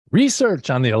Research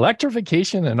on the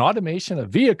electrification and automation of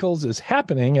vehicles is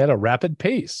happening at a rapid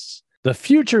pace. The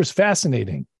future is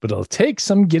fascinating, but it'll take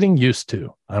some getting used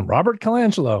to. I'm Robert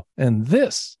Colangelo, and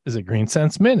this is a Green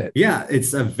Sense Minute. Yeah,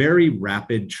 it's a very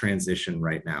rapid transition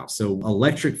right now. So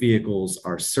electric vehicles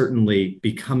are certainly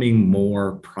becoming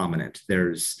more prominent.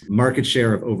 There's market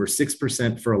share of over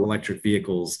 6% for electric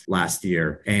vehicles last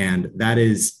year, and that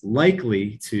is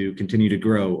likely to continue to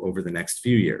grow over the next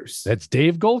few years. That's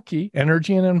Dave Gohlke,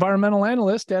 Energy and Environmental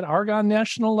Analyst at Argonne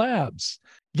National Labs,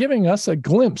 giving us a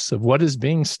glimpse of what is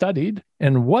being studied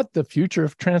and what the future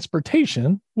of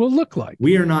transportation will look like.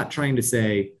 We are not trying to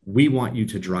say, we want you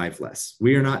to drive less.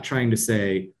 We are not trying to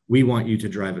say, we want you to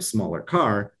drive a smaller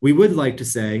car. We would like to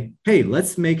say, hey,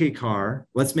 let's make a car,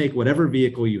 let's make whatever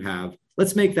vehicle you have,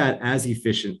 let's make that as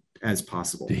efficient as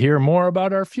possible. To hear more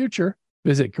about our future,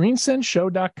 visit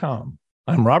greensenseshow.com.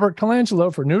 I'm Robert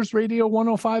Colangelo for News Radio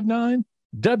 1059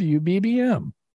 WBBM.